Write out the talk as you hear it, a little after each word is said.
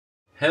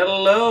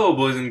Hello,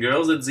 boys and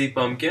girls, it's Z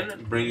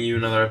Pumpkin, bringing you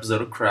another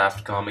episode of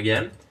Craftcom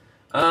again.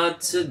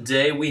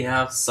 Today we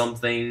have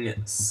something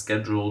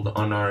scheduled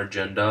on our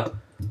agenda.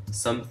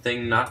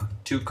 Something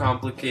not too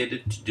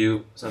complicated to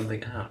do.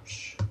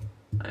 Ouch.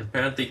 I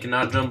apparently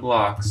cannot jump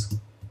blocks.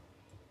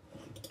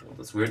 Well,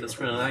 that's weird, that's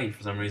really laggy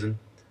for some reason.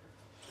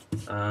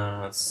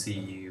 Let's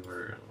see,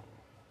 we're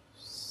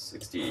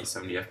 60,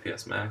 70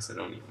 FPS max, I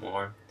don't need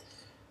more.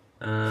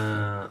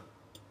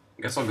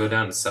 I guess I'll go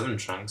down to 7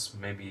 chunks,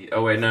 maybe.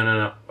 Oh wait,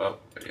 no. Oh,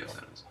 video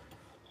that is.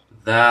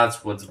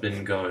 That's what's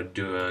been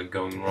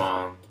going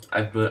wrong.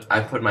 I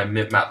put my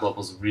map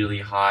levels really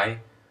high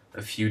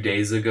a few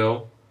days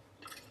ago.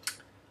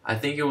 I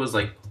think it was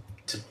like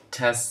to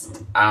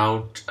test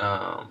out.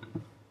 I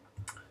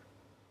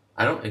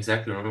don't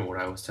exactly remember what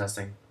I was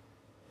testing,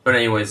 but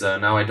anyways,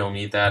 now I don't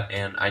need that,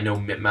 and I know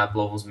map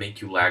levels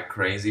make you lag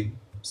crazy,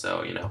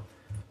 so you know.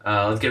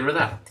 Let's get rid of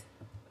that.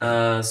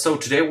 So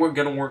today we're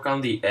going to work on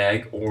the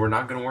egg, or we're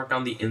not going to work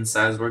on the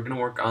insides, we're going to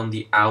work on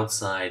the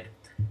outside.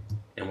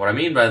 And what I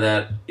mean by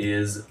that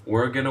is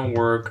we're going to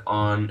work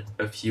on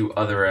a few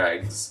other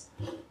eggs.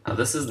 Now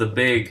this is the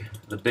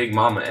big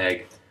mama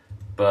egg,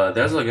 but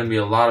there's going to be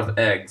a lot of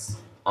eggs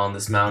on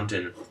this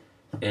mountain.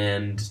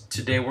 And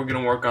today we're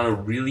going to work on a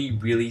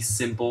really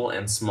simple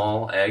and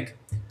small egg.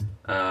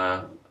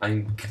 I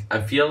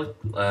feel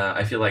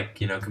like,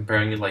 you know,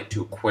 comparing it like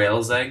to a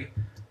quail's egg.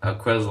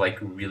 Quails are like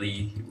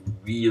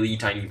really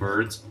tiny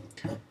birds,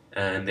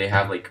 and they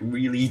have like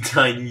really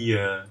tiny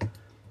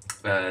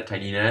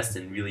tiny nests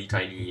and really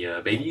tiny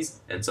babies,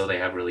 and so they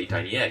have really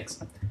tiny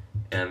eggs.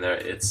 And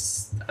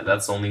that's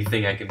the only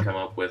thing I can come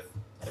up with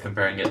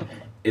comparing it.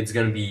 It's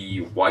gonna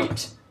be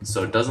white,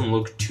 so it doesn't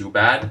look too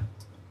bad.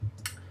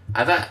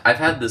 I've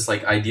had this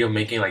like idea of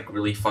making like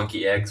really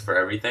funky eggs for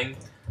everything,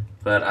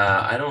 but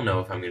I don't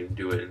know if I'm gonna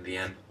do it in the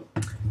end.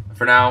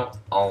 For now,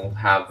 I'll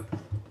have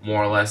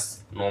more or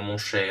less normal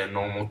shade,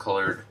 normal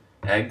colored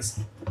eggs.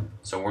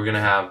 So we're gonna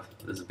have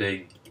this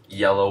big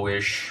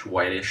yellowish,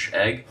 whitish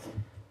egg,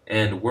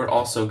 and we're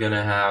also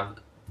gonna have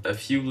a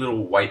few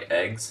little white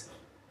eggs.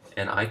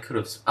 And I could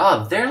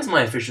have there's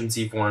my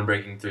efficiency for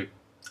unbreaking 3.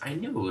 I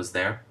knew it was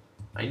there.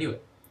 I knew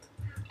it.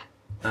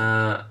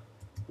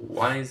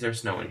 Why is there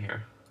snow in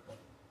here?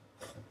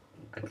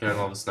 I cleared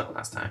all the snow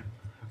last time.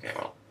 Okay,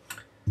 well.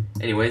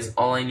 Anyways,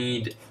 all I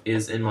need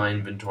is in my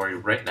inventory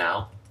right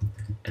now.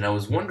 And I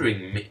was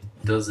wondering,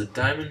 does a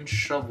diamond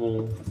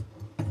shovel...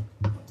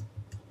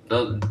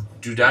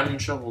 Do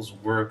diamond shovels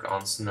work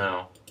on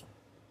snow?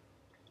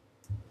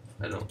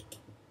 I don't...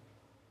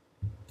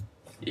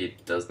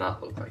 It does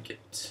not look like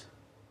it.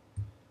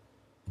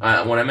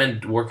 When I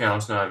meant working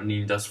on snow, I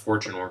mean does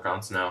fortune work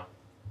on snow?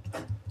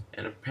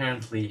 And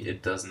apparently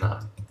it does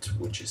not,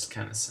 which is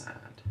kind of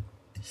sad.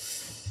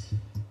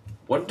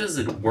 What does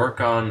it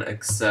work on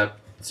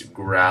except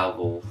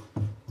gravel,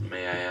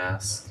 may I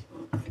ask?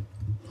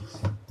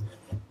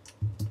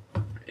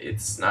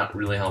 It's not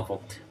really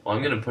helpful. Well,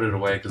 I'm going to put it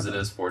away because it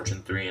is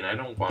Fortune 3 and I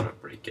don't want to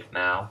break it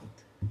now.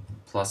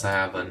 Plus I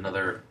have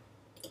another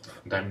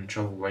diamond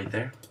shovel right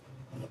there.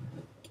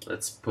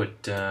 Let's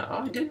put, oh,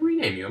 I didn't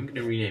rename you. I'm going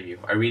to rename you.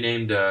 I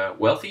renamed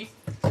Wealthy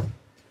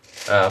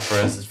for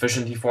its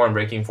efficiency 4 and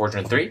breaking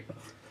Fortune 3.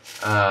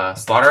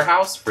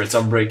 Slaughterhouse for its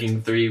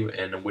unbreaking 3,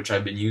 and which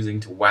I've been using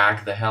to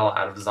whack the hell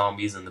out of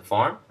zombies in the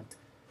farm.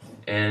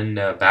 And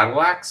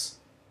Battle Axe,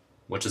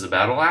 which is a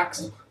battle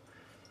axe.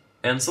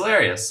 And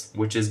Solarius,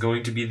 which is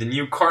going to be the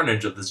new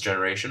Carnage of this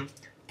generation.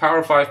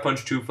 Power 5,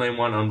 Punch 2, Flame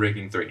 1,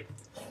 Unbreaking 3.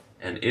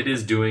 And it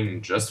is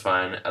doing just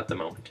fine at the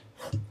moment.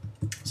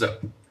 So,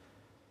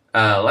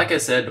 like I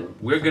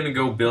said, we're going to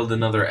go build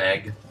another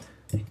egg.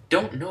 I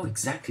don't know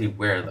exactly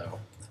where, though.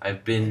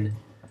 I've been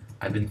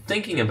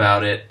thinking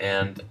about it,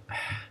 and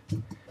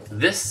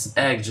this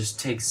egg just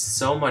takes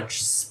so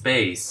much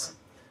space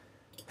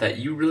that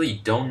you really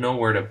don't know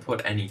where to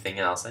put anything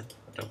else. I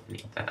don't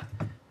need that.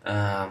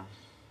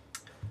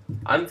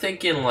 I'm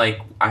thinking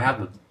like I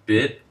have a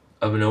bit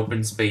of an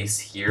open space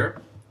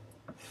here,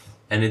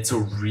 and it's a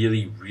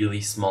really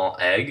small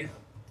egg,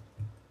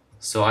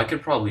 so I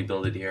could probably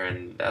build it here,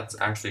 and that's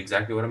actually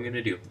exactly what I'm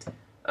gonna do.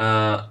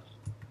 I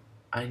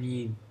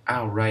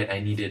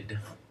needed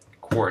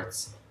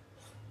quartz.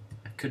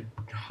 I could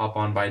hop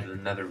on by the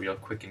nether real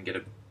quick and get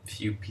a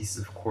few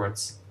pieces of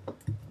quartz.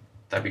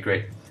 That'd be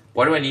great.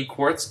 Why do I need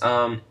quartz?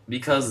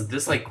 Because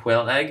this like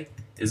quail egg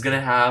is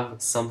gonna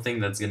have something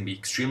that's gonna be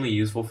extremely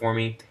useful for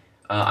me.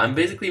 I'm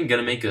basically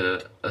gonna make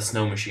a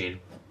snow machine.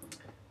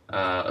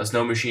 A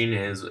snow machine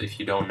is, if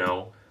you don't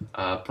know,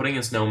 putting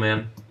a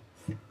snowman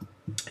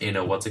in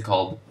a, what's it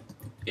called,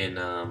 in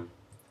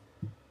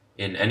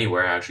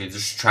anywhere actually,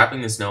 just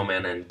trapping the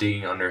snowman and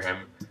digging under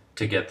him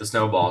to get the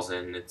snowballs,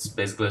 and it's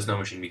basically a snow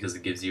machine because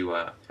it gives you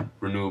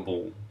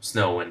renewable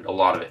snow and a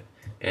lot of it.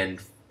 And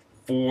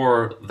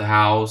for the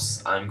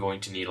house, I'm going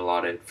to need a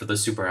lot of it. For the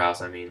super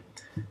house, I mean,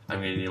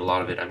 I'm going to need a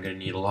lot of it. I'm going to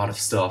need a lot of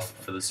stuff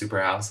for the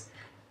super house.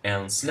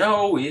 And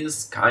snow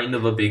is kind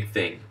of a big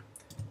thing.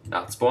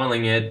 Not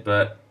spoiling it,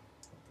 but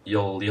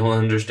you'll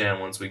understand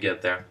once we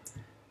get there.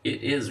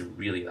 It is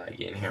really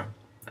laggy in here.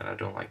 and I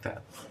don't like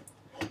that.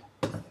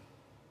 I'm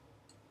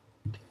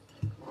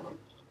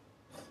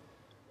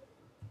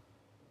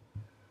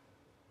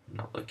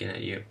not looking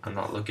at you. I'm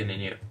not looking at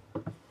you.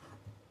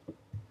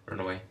 Run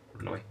away.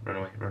 Run away. Run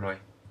away. Run away.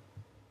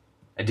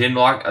 I didn't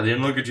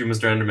look at you,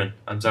 Mr. Enderman.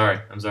 I'm sorry.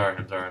 I'm sorry.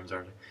 I'm sorry. I'm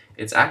sorry.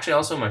 It's actually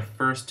also my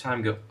first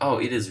time go. Oh,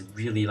 it is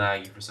really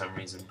laggy for some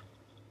reason.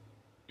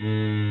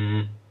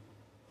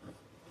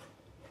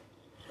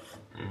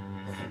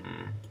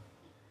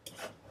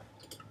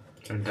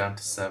 Turn down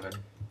to 7.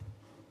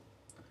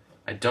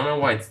 I don't know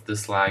why it's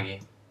this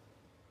laggy.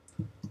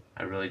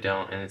 I really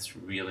don't, and it's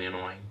really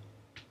annoying.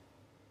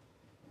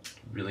 It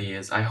really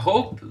is. I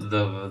hope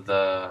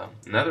the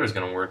Nether is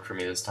gonna work for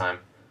me this time.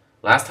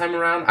 Last time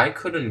around, I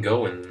couldn't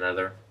go in the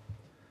Nether.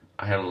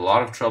 I had a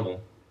lot of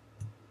trouble.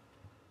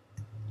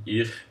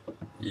 Eugh.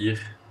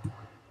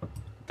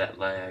 That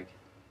lag.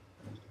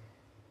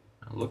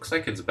 It looks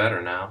like it's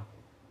better now.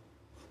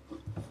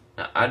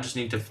 Now I just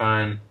need to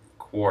find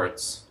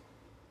quartz.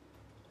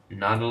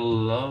 Not a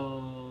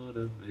lot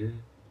of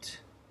it.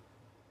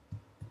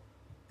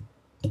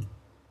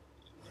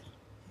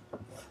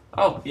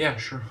 Oh, yeah,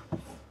 sure.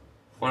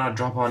 Why not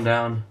drop on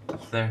down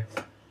there?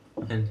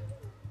 And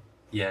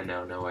yeah,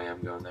 no way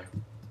I'm going there.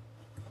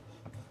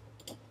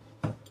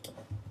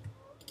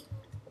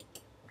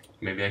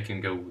 Maybe I can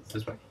go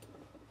this way.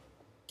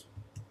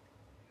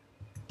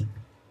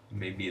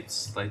 Maybe it's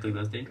slightly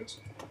less dangerous.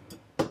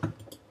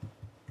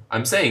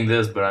 I'm saying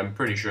this, but I'm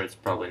pretty sure it's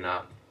probably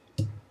not.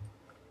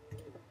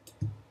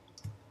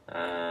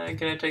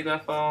 Can I take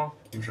that fall?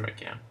 I'm sure I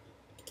can.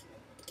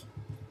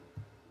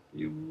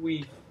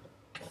 Wee.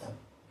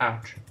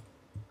 Ouch.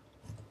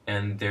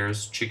 And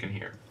there's chicken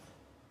here.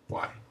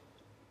 Why?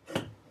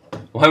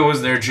 Why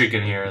was there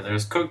chicken here?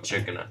 There's cooked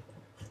chicken,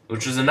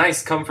 which is a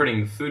nice,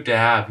 comforting food to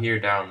have here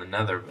down in the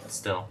Nether, but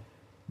still.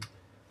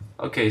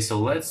 Okay, so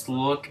let's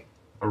look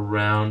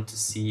around to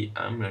see.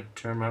 I'm gonna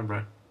turn my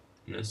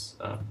brightness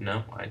up.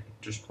 No, I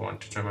just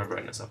want to turn my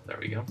brightness up. There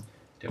we go.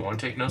 Didn't want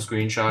to take no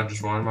screenshot,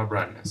 just wanted my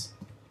brightness.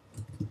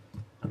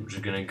 I'm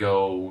just gonna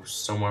go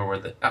somewhere where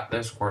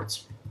there's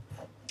quartz.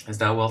 Is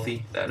that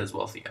wealthy? That is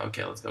wealthy.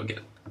 Okay, let's go get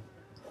it.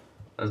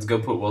 Let's go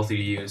put wealthy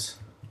to use.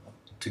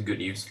 To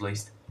good use, at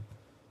least.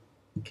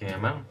 Okay,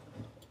 I'm out.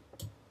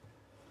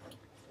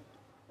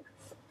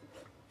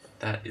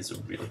 That is a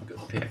really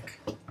good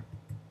pick.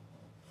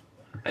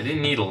 I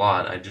didn't need a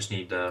lot, I just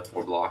need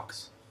 4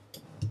 blocks.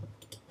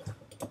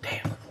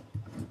 Damn.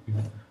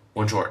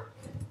 One short.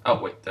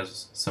 Oh, wait,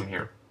 there's some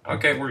here.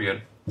 Okay, we're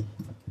good.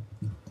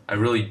 I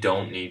really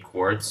don't need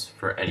quartz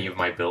for any of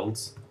my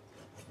builds.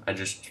 I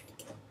just,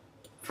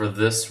 for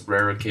this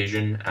rare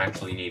occasion,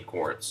 actually need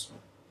quartz.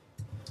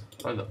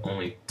 Probably the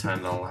only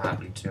time that'll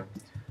happen too.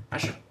 I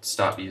should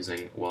stop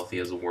using wealthy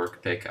as a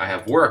work pick. I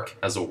have work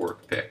as a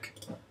work pick.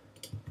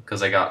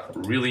 Because I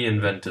got really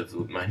inventive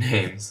with my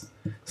names.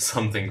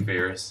 Something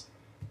fierce.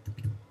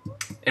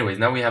 Anyways,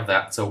 now we have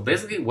that. So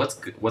basically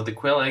what the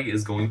quail egg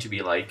is going to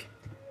be like,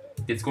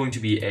 it's going to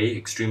be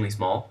extremely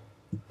small.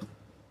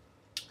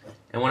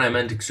 And when I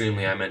meant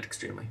extremely, I meant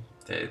extremely.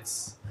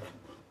 It's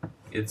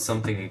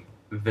something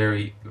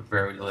very,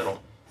 very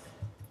little.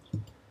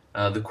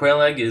 The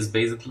quail egg is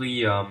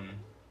basically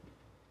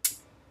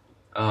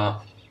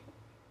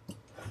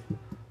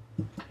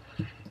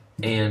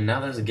and now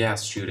there's a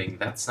gas shooting.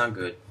 That's not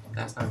good.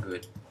 That's not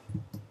good.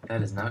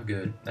 That is not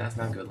good. That's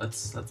not good.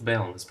 Let's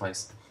bail on this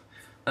place.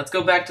 Let's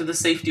go back to the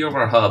safety of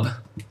our hub.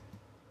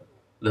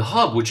 The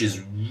hub, which is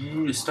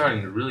really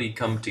starting to really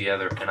come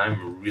together, and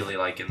I'm really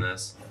liking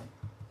this.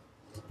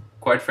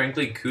 Quite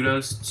frankly,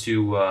 kudos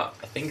to I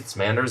think it's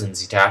Manders and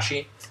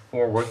Zitashi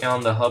for working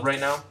on the hub right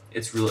now.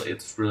 It's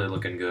really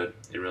looking good.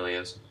 It really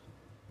is.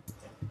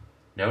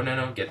 No,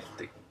 get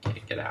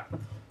out.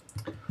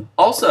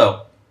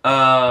 Also,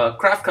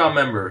 Craftcom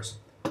members,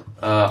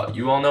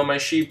 you all know my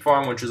sheep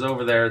farm, which is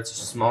over there. It's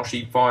a small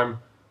sheep farm.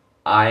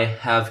 I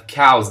have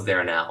cows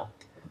there now.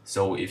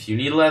 So if you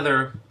need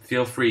leather,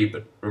 feel free,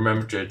 but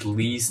remember to at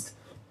least,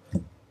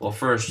 well,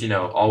 first,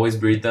 always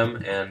breed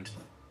them and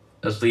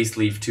at least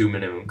leave 2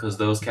 minimum, because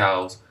those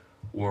cows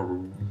were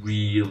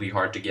really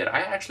hard to get. I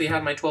actually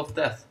had my 12th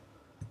death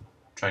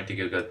trying to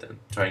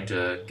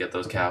get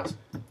those cows,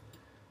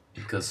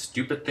 because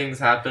stupid things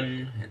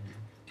happen and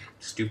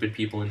stupid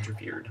people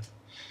interfered.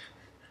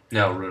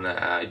 No, Runa,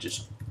 I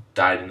just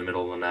died in the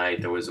middle of the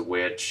night. There was a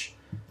witch.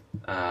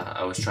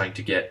 I was trying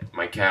to get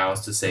my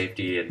cows to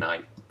safety, and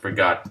I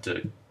forgot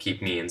to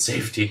keep me in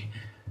safety,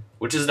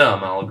 which is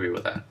dumb. I'll agree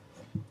with that.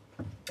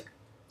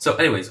 So,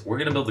 anyways, we're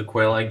gonna build the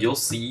quail egg. You'll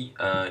see.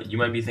 You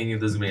might be thinking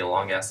this is gonna be a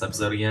long ass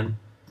episode again.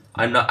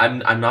 I'm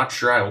not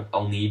sure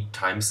I'll need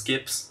time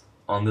skips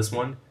on this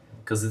one,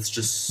 because it's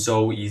just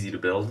so easy to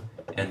build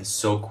and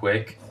so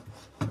quick.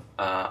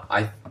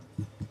 I'm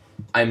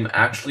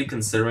actually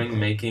considering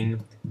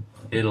making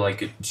it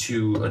like a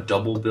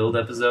double build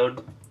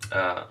episode.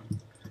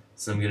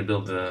 So I'm gonna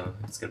build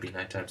it's gonna be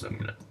nighttime, so I'm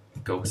gonna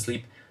go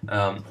sleep.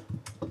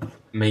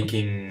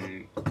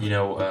 Making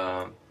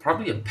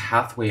probably a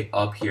pathway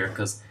up here,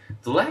 because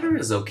the ladder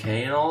is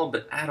okay and all,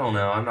 but I don't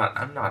know.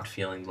 I'm not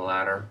feeling the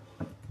ladder.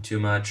 too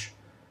much.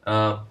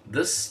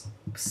 This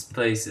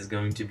place is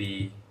going to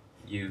be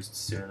used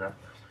soon enough.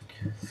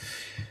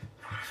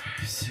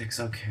 6,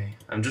 okay.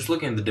 I'm just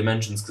looking at the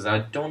dimensions because I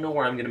don't know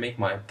where I'm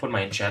gonna put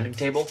my enchanting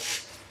table.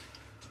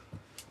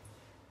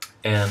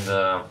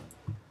 And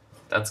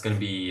that's gonna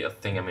be a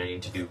thing I'm gonna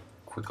need to do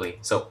quickly.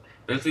 So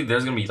basically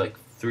there's gonna be like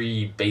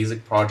 3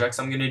 basic projects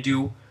I'm gonna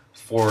do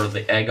for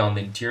the egg on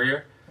the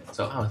interior.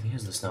 So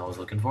here's the snow I was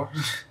looking for.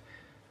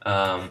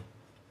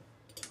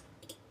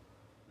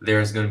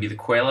 There's gonna be the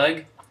quail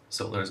egg.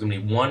 So there's gonna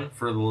be one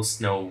for the little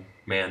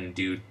snowman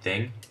dude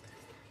thing.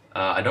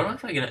 I don't know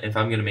if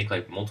I'm gonna make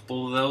like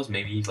multiple of those.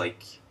 Maybe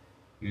like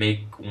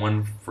make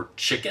one for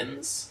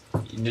chickens.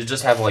 You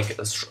just have like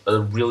a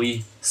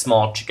really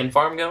small chicken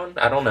farm going.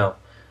 I don't know.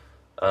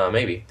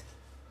 Maybe.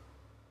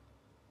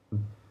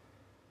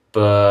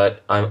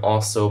 But I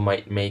also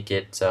might make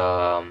it.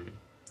 I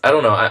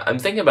don't know. I'm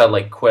thinking about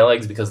like quail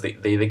eggs because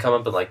they come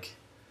up in like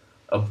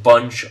a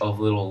bunch of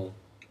little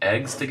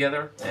eggs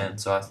together, and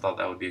so I thought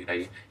that would be a good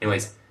idea.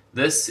 Anyways,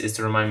 this is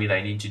to remind me that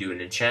I need to do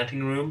an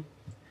enchanting room,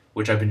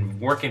 which I've been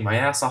working my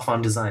ass off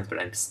on designs, but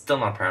I'm still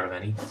not proud of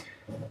any.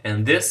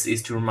 And this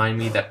is to remind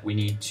me that we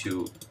need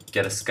to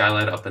get a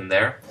skylight up in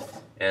there,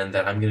 and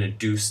that I'm going to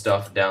do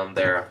stuff down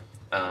there.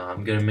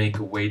 I'm going to make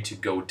a way to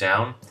go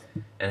down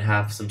and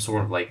have some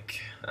sort of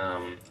like,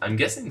 I'm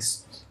guessing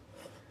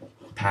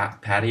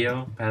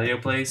patio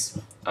place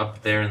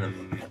up there in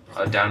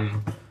the,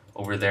 down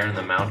over there in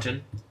the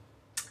mountain.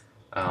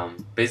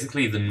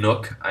 Basically the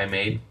nook I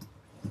made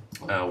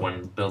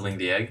when building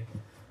the egg.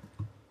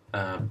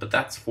 But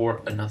that's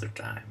for another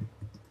time.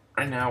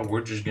 Right now,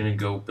 we're just gonna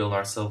go build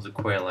ourselves a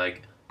quail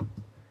egg,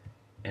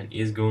 and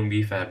it's going to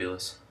be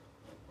fabulous.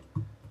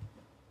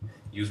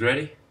 You's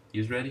ready?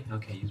 You's ready?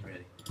 Okay, you's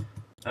ready.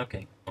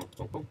 Okay.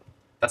 Oh.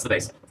 That's the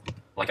base.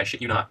 Like, I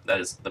shit you not, that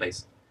is the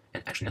base.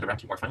 And actually, another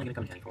raptor, you are finally gonna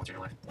come in handy for once in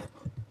your life.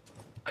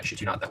 I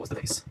shit you not, that was the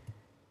base.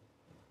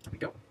 There we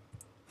go.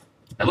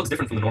 That looks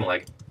different from the normal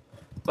egg.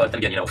 But then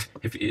again, you know,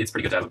 it's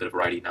pretty good to have a bit of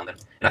variety now and then.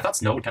 And I thought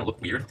snow would kind of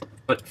look weird,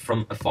 but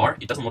from afar,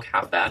 it doesn't look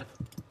half bad.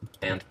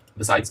 And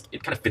besides,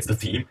 it kind of fits the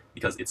theme,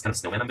 because it's kind of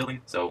snowman I'm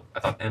building, so I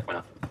thought, why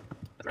not?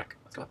 Let's rack.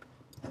 Let's go up.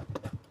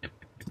 Yep,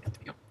 there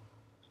we go.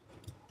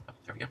 Up,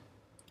 there we go.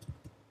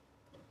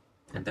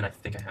 And then I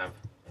think I have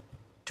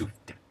 2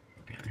 there.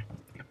 There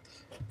we go.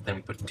 Then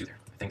we put 2 there.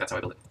 I think that's how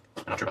I built it.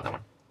 I'm not sure about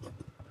that one.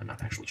 I'm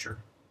not actually sure.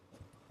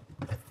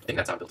 I think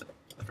that's how I built it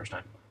the first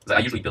time. Because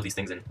I usually build these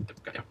things in...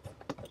 Goddamn.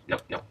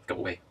 No, go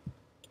away.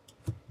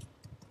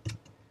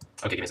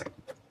 Okay, give me a second.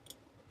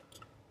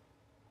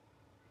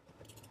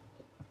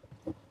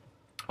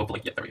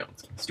 Hopefully, yeah, there we go.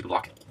 Stupid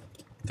block.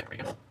 There we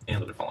go. And a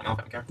little bit falling off,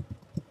 I don't care.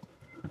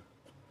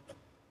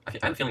 I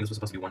have a feeling this was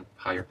supposed to be one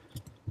higher.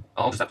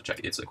 I'll just have to check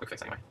it. It's a quick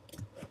fix anyway.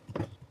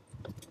 There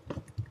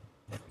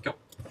we go.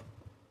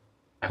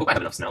 I hope I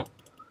have enough snow.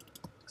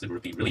 Because it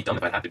would be really dumb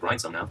if I had to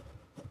grind some now.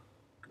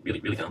 Really,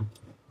 really dumb.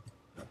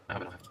 I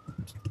have enough.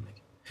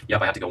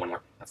 Yep, I have to go one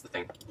more. That's the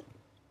thing.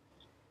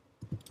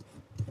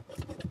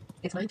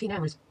 It's 19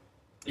 hours.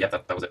 Yeah,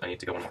 that was it. I need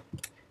to go one more.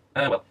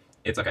 Well,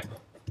 it's okay.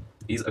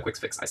 He's a quick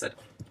fix, I said.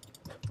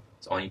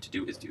 So all I need to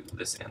do is do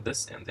this, and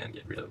then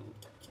get rid of...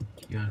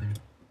 Get you out of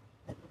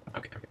there.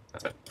 Okay,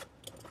 that's better.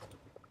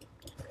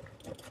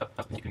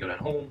 Up, you can go down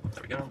home.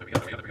 There we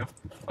go.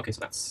 Okay, so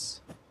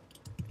that's...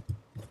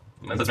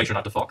 Let's make sure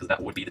not to fall, because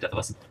that would be the death of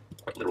us.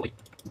 Quite literally.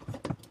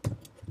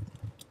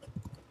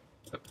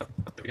 Up,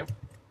 there we go.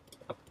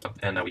 Up,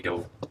 and now we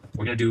go...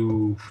 We're gonna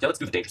do... Yeah, let's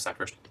do the dangerous side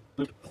first.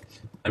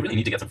 I really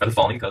need to get some feather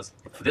falling because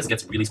this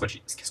gets really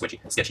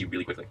sketchy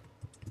really quickly.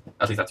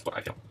 At least that's what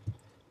I feel.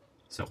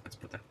 So let's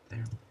put that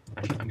there.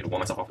 Actually, I'm gonna wall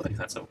myself off with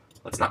that, so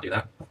let's not do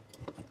that.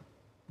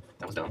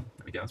 That was dumb.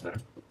 There we go, that's better.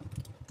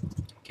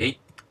 Okay.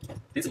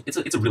 It's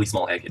a really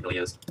small egg, it really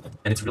is.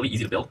 And it's really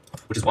easy to build,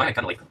 which is why I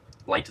kinda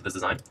liked this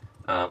design.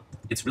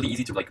 It's really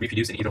easy to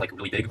reproduce in either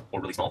really big or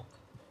really small.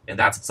 And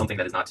that's something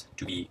that is not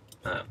to be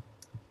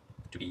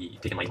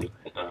taken lightly.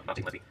 Not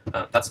taken lightly.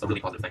 That's a really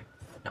positive thing.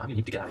 Now I'm gonna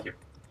need to get out of here.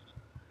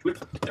 There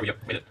we go,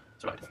 made it.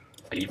 Survived.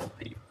 I leave.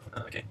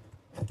 Okay.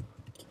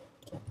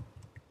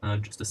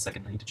 Just a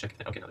second, I need to check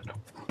it. Okay, no, there's no.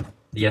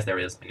 Yes, there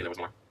is. I knew there was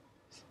more.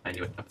 I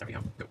knew it. Oh, there we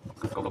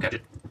go. Go catch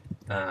it.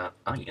 I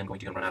am going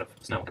to run out of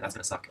snow, and that's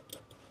gonna suck.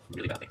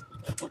 Really badly.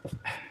 I don't like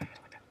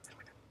that.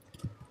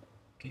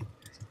 Okay,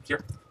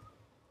 here.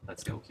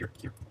 Let's go here.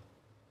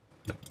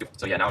 Go.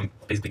 So yeah, now I'm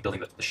basically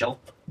building the shell.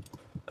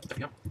 There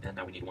we go. And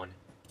now we need one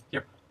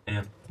here.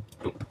 And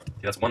boom.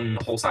 See, that's one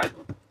whole side.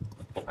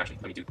 Oh, actually,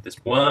 let me do this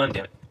one.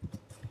 Damn it.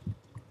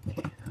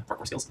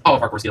 Parkour skills. Oh,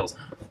 parkour skills.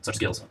 Such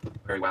skills.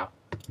 Very wow.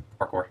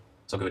 Parkour.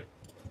 So good.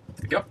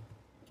 There we go.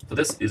 So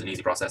this is an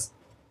easy process,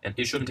 and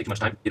it shouldn't take too much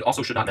time. It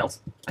also should not melt.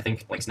 I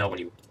think like snow,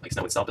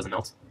 snow itself doesn't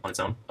melt on its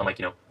own.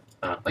 Unlike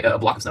like a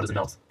block of snow doesn't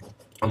melt.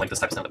 Unlike this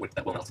type of snow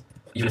that will melt.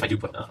 Even if I do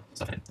put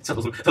stuff in it. So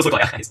those look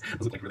like eyes.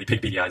 Those look like really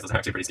big beady eyes. Those are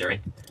actually pretty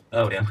scary.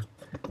 Oh damn.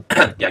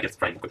 Yeah, I get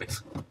frightened quickly.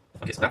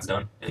 Okay, so that's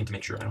done. I need to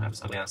make sure I don't have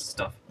this ugly ass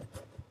stuff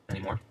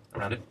anymore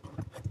around it.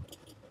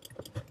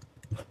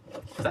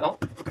 Is that all?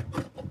 Okay.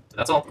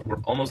 That's all. We're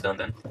almost done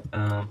then.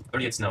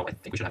 38 snow. I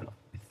think we should have enough.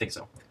 I think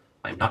so.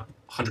 I am not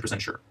 100%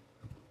 sure.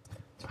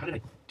 So how did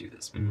I do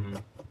this? Oh,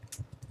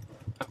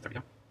 there we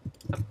go.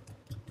 Up,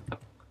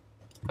 up,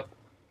 up.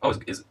 Oh,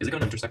 is it going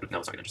to intersect with? No,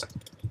 it's not going to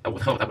intersect. Oh,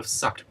 that would have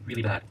sucked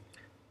really bad.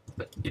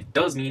 But it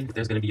does mean that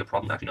there's going to be a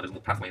problem. Actually, no, there's a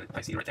little pathway that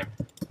I see right there.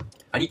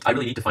 I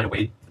really need to find a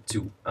way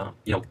to,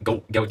 you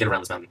know, get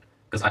around this mountain.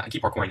 Because I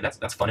keep parkouring,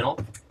 that's fun and all,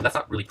 but that's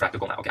not really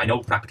practical now. Okay, I know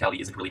practicality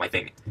isn't really my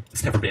thing.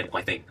 It's never been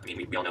my thing. I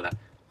mean, we all know that.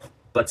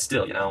 But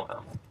still, you know,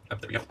 oh,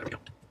 there we go, there we go.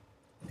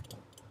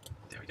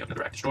 There we go,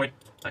 another rack destroyed.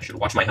 I should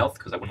watch my health,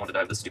 because I wouldn't want to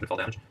die of this stupid fall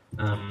damage.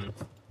 So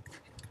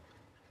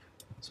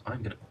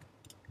I'm going to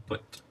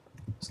put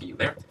ski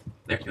there.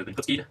 There, you have been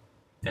put skied.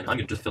 And I'm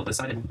going to just fill this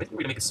side, and we're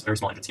going to make a very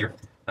small entrance here.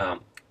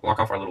 Lock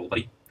off our little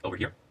buddy over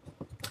here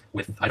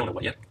with, I don't know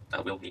what yet.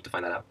 We'll need to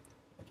find that out.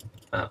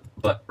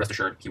 But rest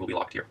assured, he will be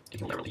locked here, and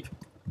he will never leave.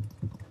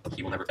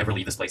 He will never ever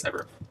leave this place,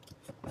 ever.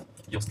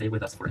 You'll stay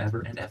with us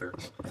forever and ever.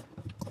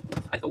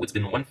 Oh, it's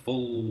been one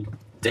full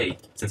day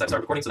since I've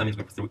started recording, so that means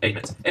we're through 8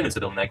 minutes. 8 minutes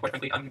to build an egg. Quite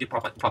frankly, I'm going to give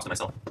props to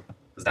myself,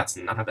 because that's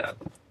not how bad.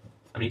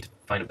 I need to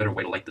find a better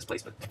way to light this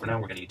place, but for now,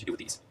 we're going to need to do with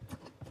these.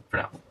 For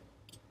now.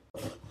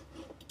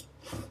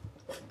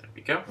 There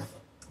we go.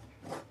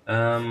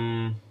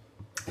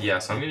 Yeah,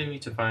 so I'm going to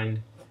need to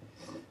find...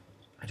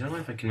 I don't know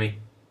if I can make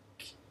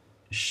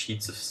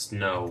sheets of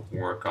snow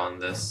work on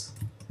this.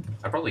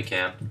 I probably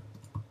can.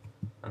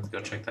 Let's go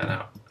check that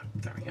out.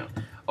 There we go.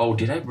 Oh,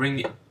 did I bring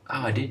the...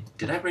 Oh, I did.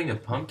 Did I bring a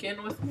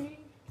pumpkin with me?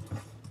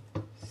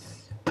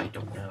 I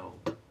don't know.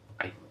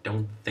 I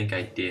don't think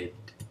I did.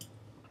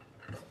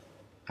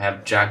 I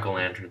have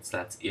jack-o'-lanterns,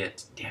 that's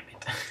it. Damn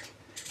it.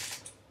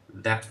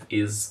 That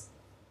is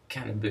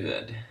kind of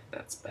good.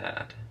 That's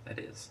bad. That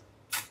is.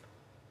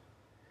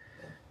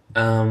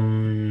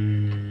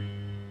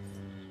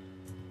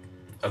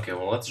 Okay,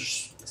 well, let's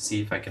just see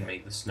if I can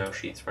make the snow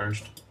sheets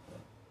first.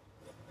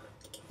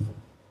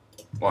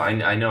 Well,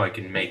 I know I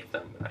can make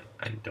them, but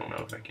I don't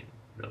know if I can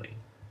really...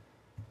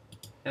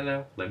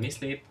 Hello, let me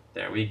sleep.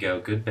 There we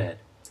go, good bed.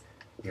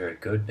 You're a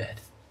good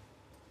bed.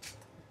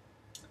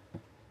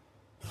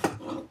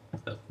 Oh,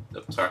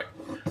 sorry.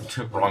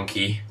 Wrong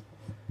key.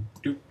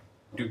 Doop,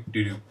 doop,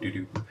 doop,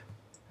 doop, doop.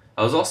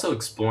 I was also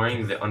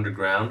exploring the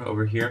underground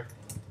over here,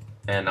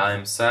 and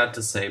I'm sad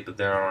to say, but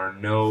there are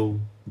no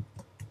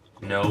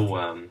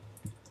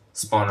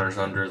spawners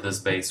under this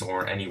base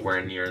or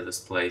anywhere near this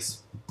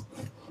place.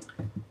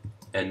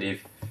 And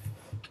if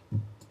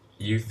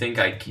you think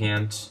I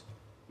can't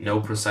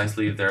know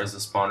precisely if there's a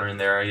spawner in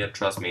the area,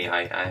 trust me,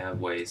 I have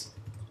ways.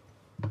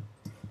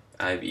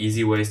 I have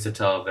easy ways to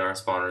tell if there are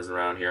spawners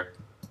around here,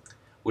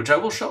 which I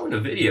will show in a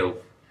video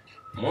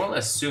more or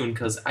less soon,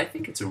 because I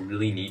think it's a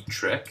really neat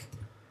trick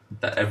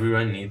that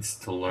everyone needs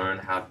to learn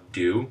how to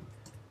do.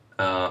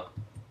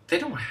 They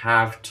don't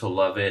have to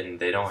love it, and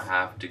they don't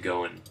have to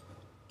go and...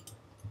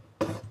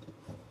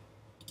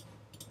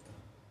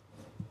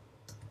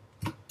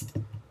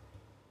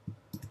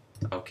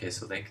 Okay,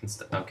 so they can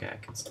okay, I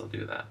can still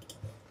do that.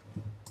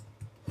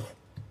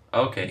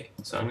 Okay,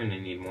 so I'm gonna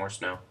need more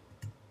snow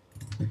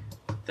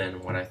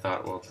than what I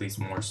thought. Well, at least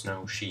more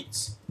snow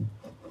sheets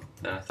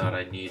than I thought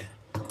I'd need.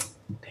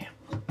 Damn.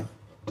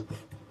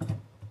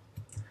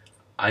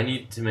 I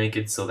need to make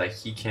it so that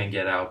he can't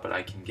get out, but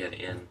I can get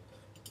in.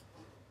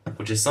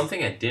 Which is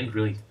something I didn't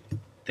really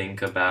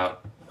think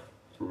about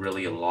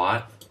really a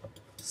lot.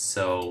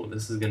 So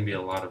this is going to be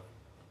a lot of...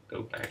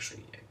 Oh,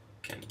 actually, I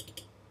can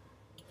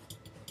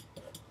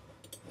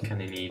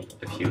kind of need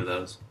a few of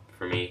those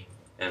for me.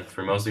 And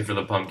for mostly for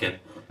the pumpkin.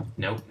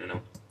 No.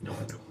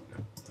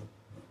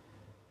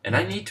 And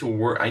I need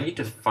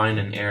to find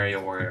an area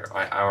where...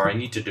 I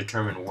need to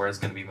determine where is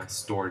going to be my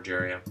storage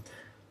area.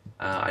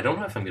 I don't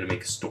know if I'm going to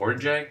make a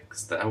storage egg,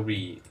 because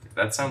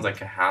that sounds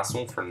like a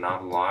hassle for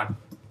not a lot.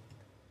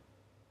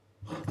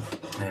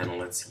 And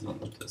let's see,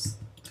 does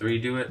 3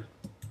 do it?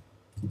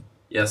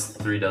 Yes,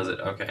 3 does it.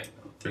 Okay,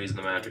 3 is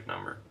the magic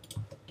number.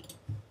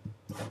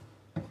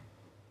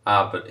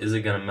 But is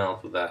it gonna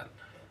melt with that?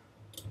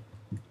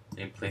 Let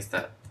me place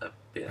that a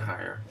bit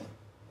higher.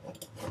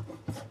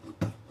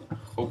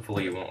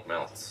 Hopefully it won't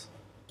melt.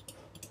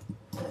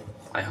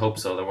 I hope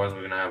so, otherwise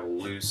we're gonna have a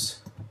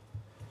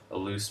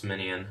loose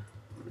minion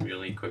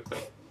really quickly.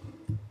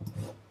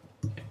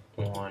 Okay,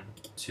 1,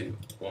 2,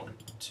 1,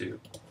 2,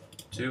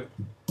 2.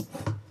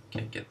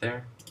 Can't get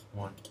there.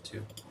 1,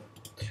 2,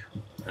 2.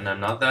 And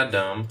I'm not that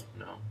dumb.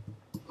 No.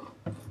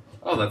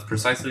 Oh, that's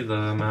precisely the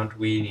amount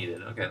we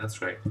needed. Okay, that's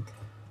great.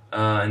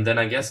 And then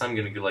I guess I'm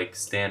gonna like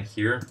stand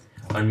here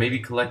and maybe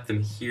collect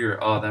them here.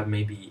 Oh, that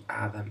may be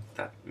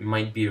that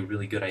might be a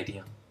really good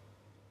idea.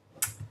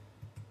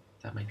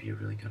 That might be a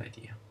really good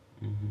idea.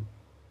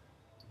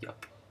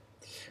 Yup.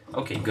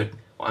 Okay, good.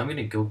 Well, I'm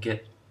gonna go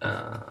get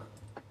a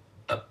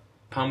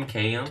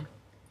pumpkin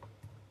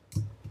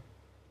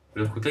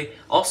real quickly.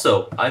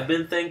 Also, I've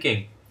been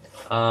thinking,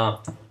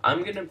 I'm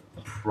gonna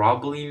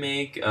probably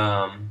make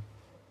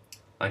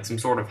like some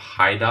sort of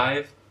high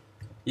dive,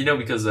 you know,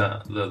 because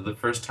the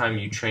first time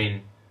you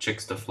train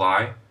chicks to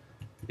fly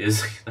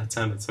is that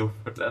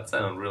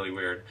sounded really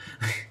weird.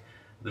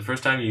 The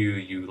first time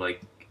you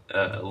like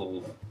a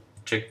little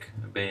chick,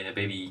 a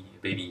baby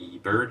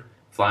bird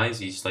flies,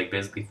 he's like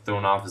basically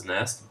thrown off his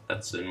nest.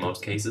 That's in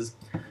most cases.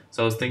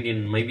 So I was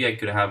thinking maybe I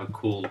could have a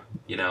cool,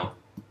 you know,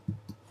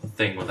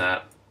 thing with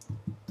that.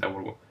 That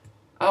would.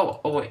 Oh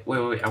wait!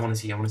 I want to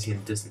see in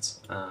the distance.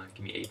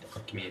 Give me 8.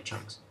 Give me 8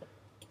 chunks.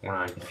 Or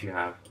 9 if you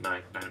have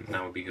 9.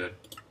 9 would be good.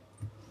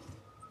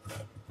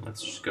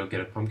 Let's just go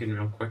get a pumpkin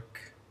real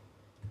quick.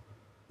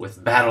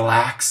 With battle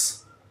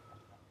axe.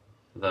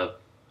 The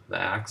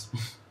axe.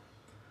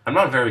 I'm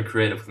not very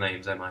creative with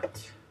names, am I?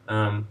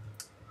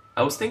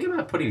 I was thinking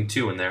about putting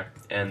 2 in there,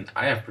 and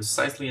I have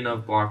precisely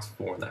enough blocks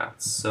for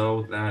that,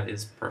 so that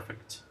is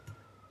perfect.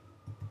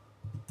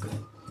 Good.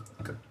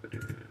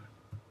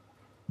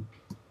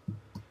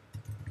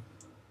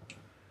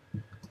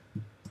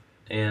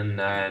 And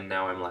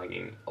now I'm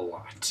lagging a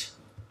lot.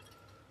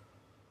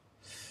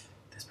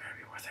 This better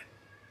be worth it.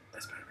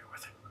 This better be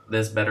worth it.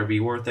 This better be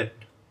worth it.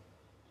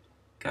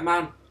 Come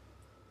on.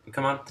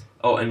 Come on.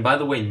 Oh, and by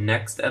the way,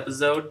 next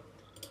episode,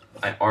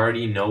 I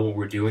already know what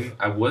we're doing.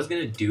 I was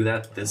gonna do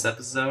that this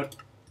episode.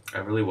 I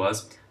really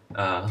was.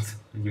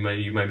 You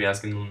might be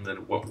asking,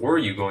 what were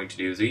you going to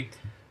do, Z?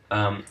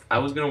 I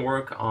was gonna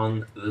work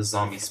on the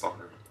zombie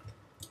spawner.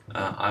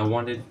 I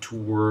wanted to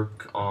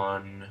work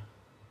on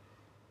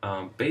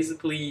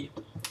basically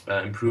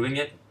improving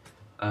it,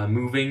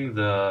 moving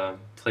the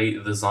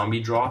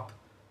zombie drop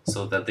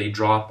so that they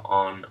drop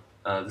on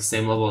the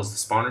same level as the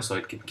spawner, so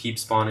it can keep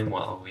spawning.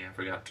 Well, oh yeah, I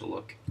forgot to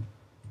look.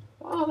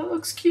 Oh, that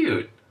looks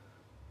cute.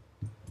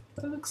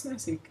 That looks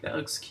nice. That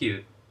looks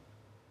cute.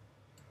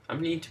 I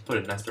need to put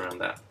a nest around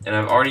that, and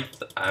I'm already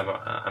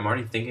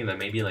thinking that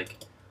maybe like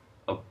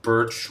a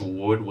birch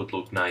wood would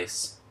look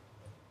nice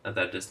at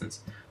that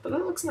distance. But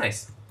that looks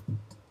nice.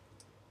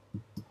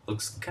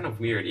 Looks kind of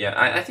weird. Yeah,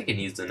 I think it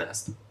needs a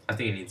nest. I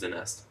think it needs a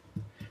nest,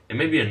 and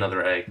maybe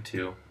another egg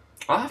too.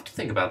 I'll have to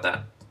think about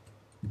that.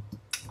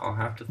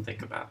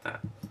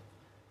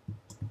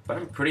 But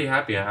I'm pretty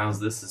happy at how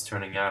this is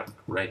turning out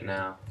right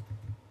now.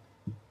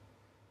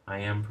 I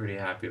am pretty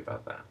happy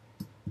about that.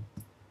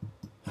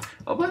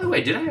 Oh, by the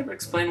way, did I ever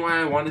explain why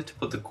I wanted to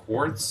put the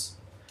quartz?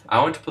 I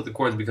wanted to put the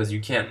quartz because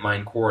you can't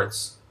mine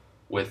quartz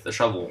with the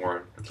shovel,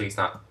 or at least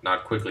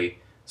not quickly.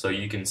 So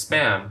you can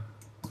spam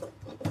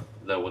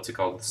the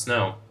the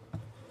snow,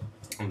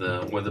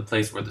 the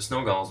place where the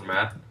snow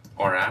golems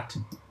are at,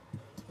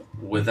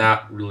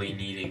 without really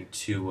needing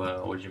to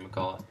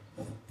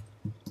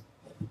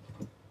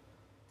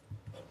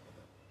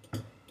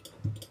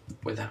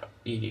without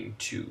needing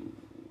to.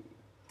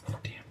 Oh,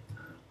 damn.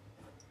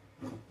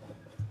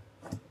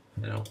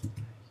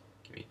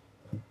 Give me.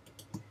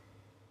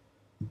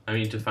 I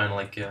need to find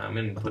like I'm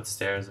gonna put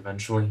stairs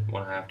eventually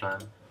when I have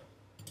time.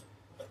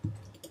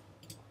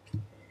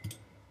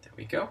 There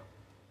we go.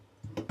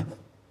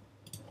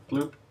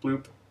 Bloop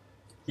bloop.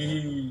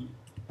 Hee,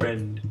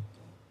 friend.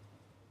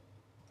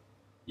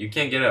 You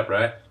can't get up,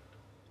 right?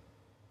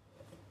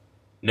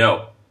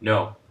 No,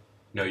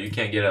 you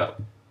can't get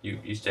up.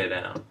 You stay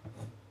down.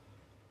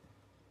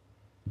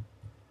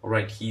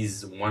 Alright,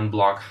 he's 1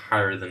 block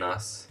higher than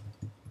us,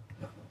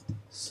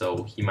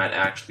 so he might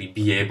actually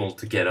be able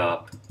to get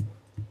up.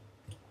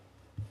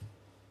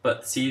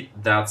 But see,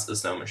 that's a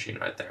snow machine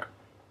right there.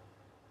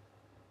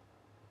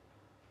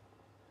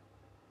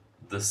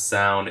 The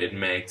sound it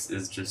makes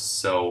is just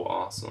so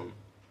awesome.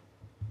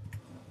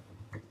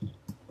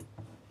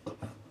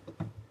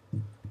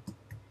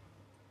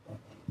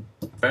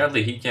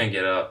 Apparently he can't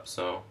get up,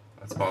 so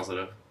that's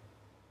positive.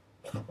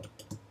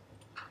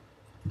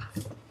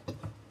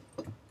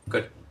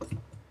 Good.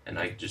 And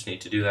I just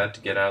need to do that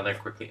to get out of there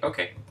quickly.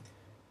 Okay.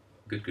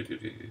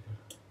 Good.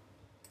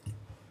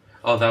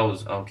 Oh, that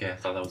was... Okay, I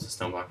thought that was a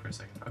snow block for a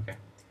second. Okay.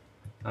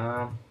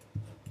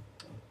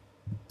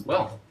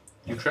 Well,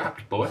 you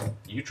trapped, boy.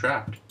 You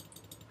trapped.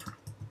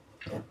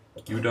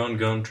 You done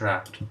gone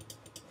trapped.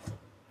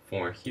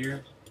 4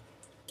 here.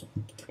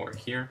 4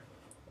 here.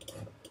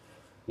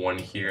 1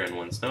 here and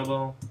 1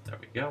 snowball. There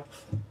we go.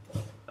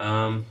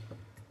 I'm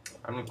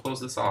gonna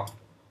close this off.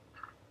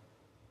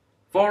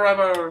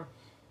 Forever!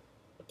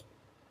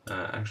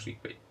 Actually,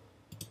 wait.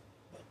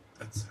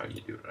 That's how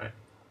you do it, right?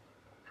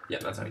 Yeah,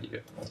 that's how you do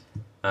it.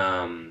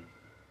 Boop,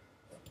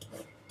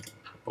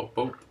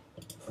 boop.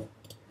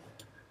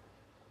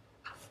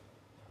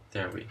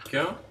 There we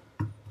go.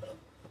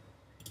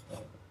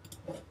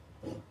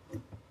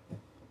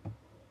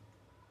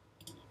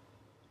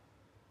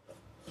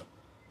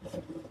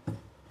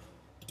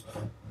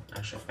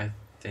 Actually, I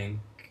think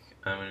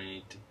I'm gonna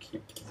need to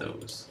keep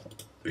those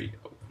 3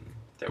 open.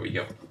 There we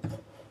go.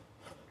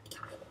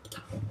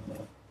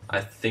 I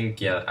think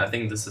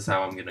this is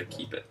how I'm gonna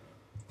keep it.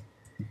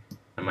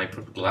 I might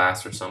put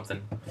glass or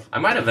something. I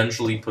might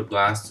eventually put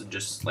glass to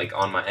just like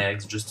on my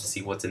eggs just to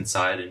see what's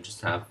inside and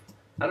just have,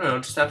 I don't know,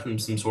 just have some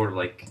sort of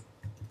like,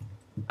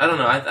 I don't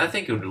know, I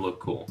think it would look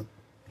cool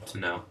to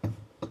know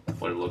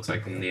what it looks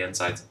like from the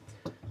insides.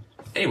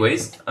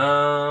 Anyways,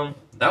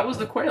 that was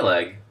the quail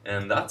egg,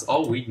 and that's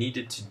all we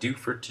needed to do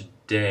for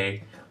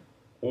today.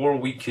 Or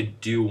we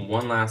could do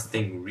one last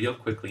thing real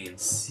quickly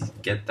and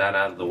get that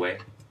out of the way.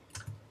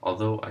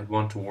 Although I'd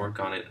want to work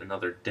on it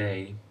another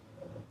day.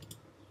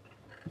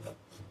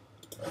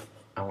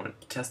 I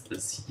want to test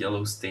this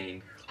yellow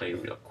stained clay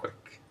real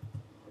quick.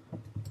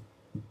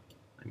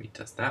 Let me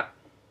test that.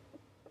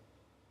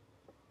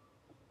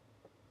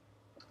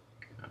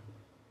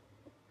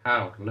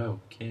 How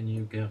low can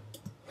you go?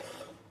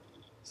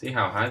 See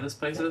how high this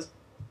place is?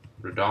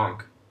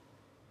 Redonk.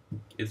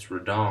 It's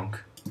redonk.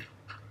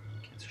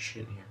 Can't see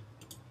shit in here.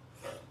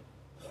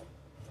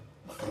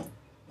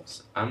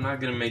 So I'm not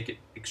gonna make it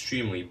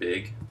extremely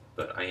big,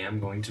 but I am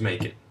going to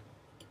make it.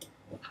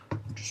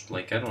 Just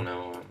like, I don't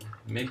know,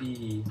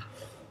 maybe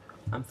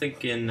I'm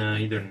thinking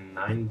either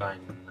 9 by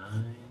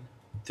 9,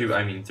 3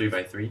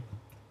 by 3,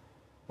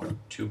 or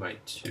 2 by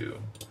 2.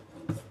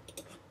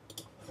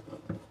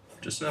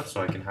 Just enough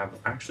so I can have,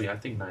 actually I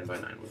think 9 by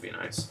 9 would be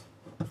nice.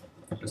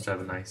 Just to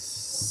have a nice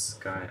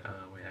sky,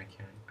 wait, I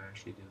can't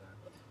actually do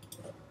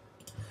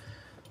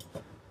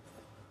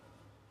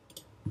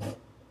that.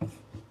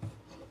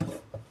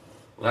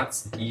 Well,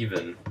 that's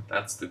even,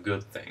 that's the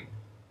good thing.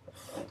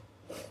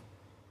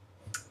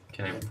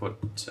 Can I put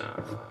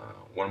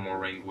one more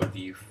ring? Would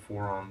be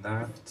 4 on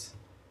that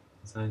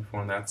side,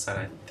 4 on that side.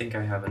 I think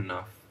I have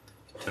enough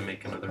to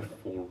make another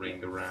full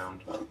ring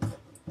around.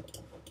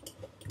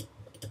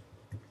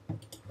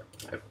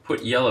 I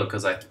put yellow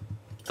because I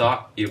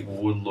thought it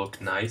would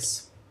look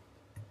nice,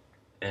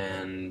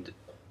 and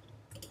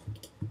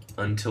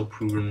until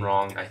proven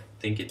wrong, I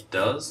think it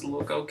does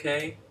look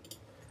okay.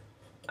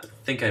 I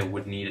think I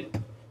would need it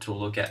to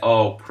look at,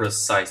 oh,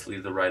 precisely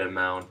the right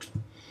amount.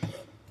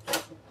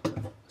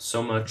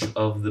 So much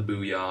of the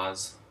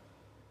booyahs.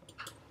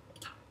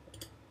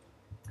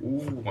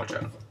 Ooh, watch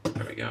out.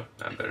 There we go.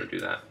 I better do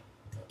that.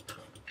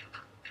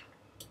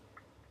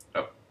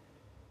 Oh.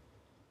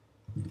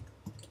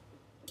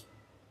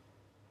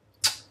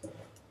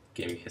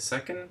 Give me a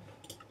second.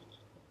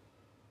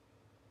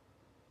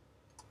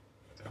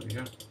 There we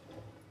go.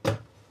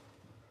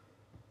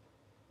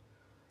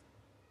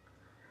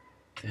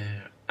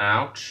 There.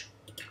 Ouch.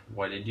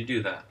 Why did you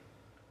do that?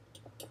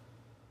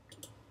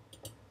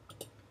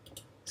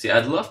 See,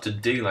 I'd love to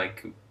dig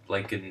like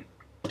an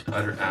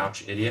utter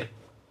ouch idiot.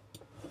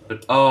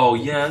 But, oh,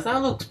 yeah,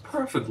 that looks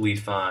perfectly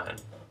fine.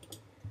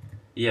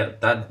 Yeah,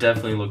 that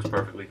definitely looks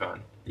perfectly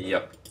fine.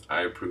 Yep,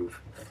 I approve.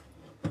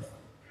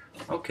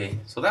 Okay,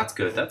 so that's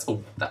good.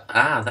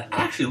 That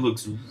actually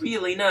looks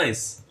really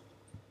nice.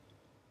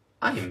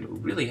 I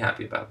am really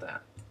happy about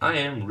that. I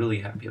am really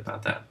happy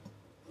about that.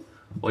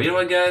 Well, you know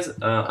what, guys?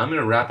 I'm going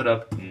to wrap it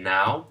up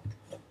now.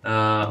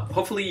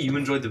 Hopefully you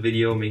enjoyed the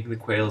video, making the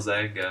quail's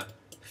egg,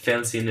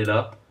 fancying it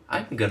up.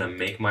 I'm going to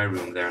make my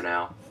room there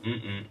now.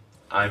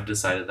 I've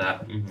decided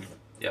that.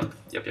 Yep.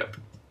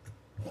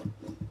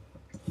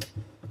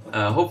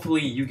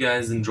 Hopefully you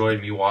guys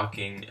enjoyed me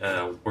working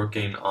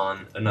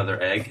on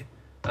another egg.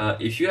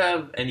 If you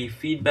have any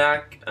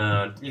feedback,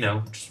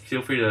 just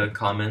feel free to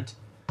comment.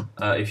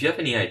 If you have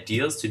any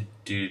ideas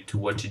to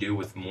what to do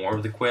with more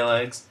of the quail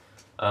eggs,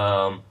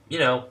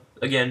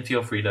 again,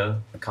 feel free to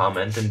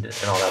comment and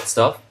all that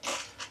stuff.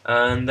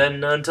 And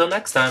then until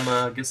next time,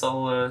 I guess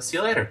I'll see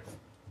you later.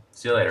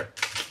 See you later.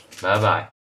 Bye-bye.